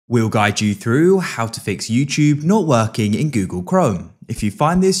We'll guide you through how to fix YouTube not working in Google Chrome. If you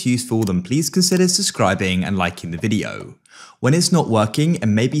find this useful, then please consider subscribing and liking the video. When it's not working, it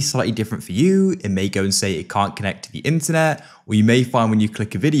may be slightly different for you. It may go and say it can't connect to the internet, or you may find when you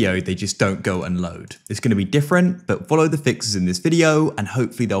click a video, they just don't go and load. It's going to be different, but follow the fixes in this video and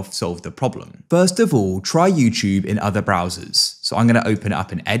hopefully they'll solve the problem. First of all, try YouTube in other browsers. So I'm going to open it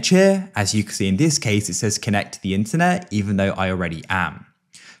up in Edge here. As you can see in this case, it says connect to the internet, even though I already am.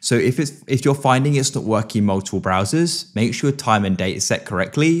 So if you're finding it's not working in multiple browsers, make sure time and date is set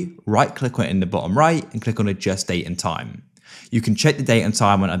correctly, right click on it in the bottom right and click on adjust date and time. You can check the date and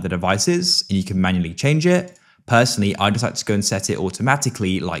time on other devices and you can manually change it. Personally, I just like to go and set it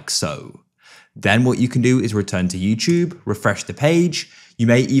automatically like so. Then what you can do is return to YouTube, refresh the page. You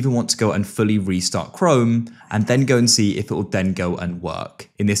may even want to go and fully restart Chrome and then go and see if it will then go and work.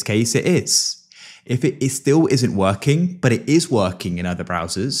 In this case, it is. If it still isn't working, but it is working in other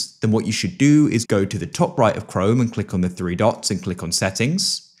browsers, then what you should do is go to the top right of Chrome and click on the three dots and click on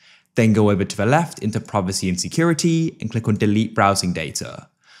settings. Then go over to the left into privacy and security and click on delete browsing data.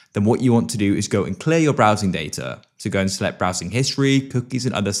 Then what you want to do is go and clear your browsing data. So go and select browsing history, cookies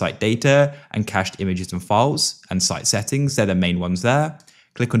and other site data, and cached images and files, and site settings, they're the main ones there.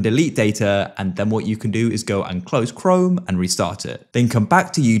 Click on delete data, and then what you can do is go and close Chrome and restart it. Then come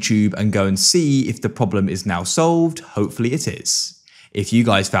back to YouTube and go and see if the problem is now solved. Hopefully it is. If you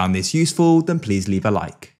guys found this useful, then please leave a like.